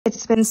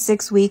It's been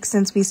 6 weeks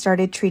since we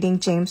started treating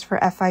James for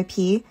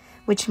FIP,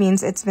 which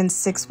means it's been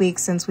 6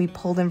 weeks since we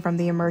pulled him from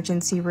the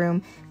emergency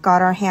room,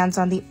 got our hands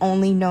on the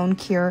only known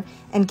cure,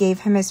 and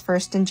gave him his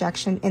first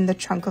injection in the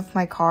trunk of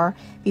my car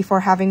before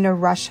having to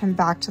rush him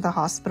back to the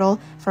hospital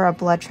for a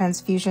blood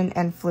transfusion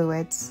and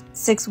fluids.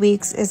 6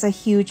 weeks is a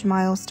huge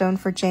milestone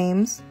for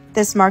James.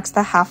 This marks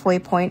the halfway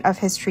point of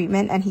his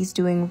treatment and he's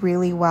doing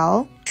really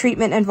well.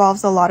 Treatment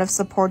involves a lot of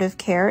supportive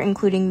care,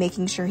 including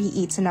making sure he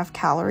eats enough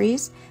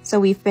calories, so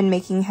we've been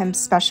making him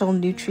special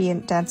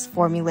nutrient-dense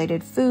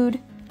formulated food.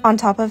 On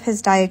top of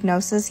his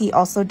diagnosis, he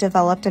also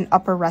developed an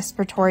upper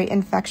respiratory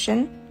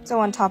infection.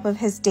 So on top of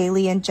his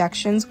daily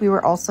injections, we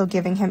were also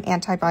giving him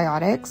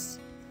antibiotics.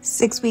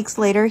 6 weeks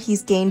later,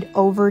 he's gained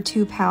over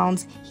 2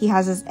 pounds. He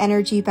has his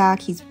energy back,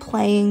 he's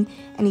playing,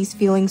 and he's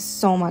feeling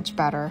so much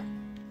better.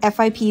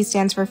 FIP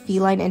stands for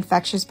feline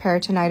infectious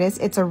peritonitis.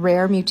 It's a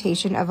rare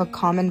mutation of a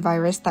common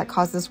virus that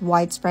causes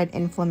widespread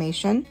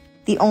inflammation.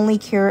 The only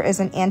cure is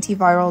an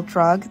antiviral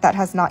drug that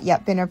has not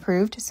yet been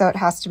approved, so it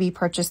has to be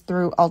purchased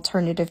through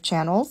alternative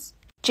channels.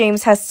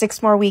 James has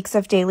 6 more weeks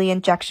of daily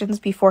injections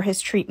before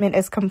his treatment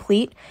is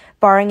complete.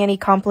 Barring any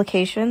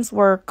complications,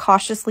 we're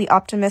cautiously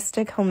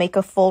optimistic he'll make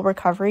a full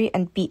recovery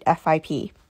and beat FIP.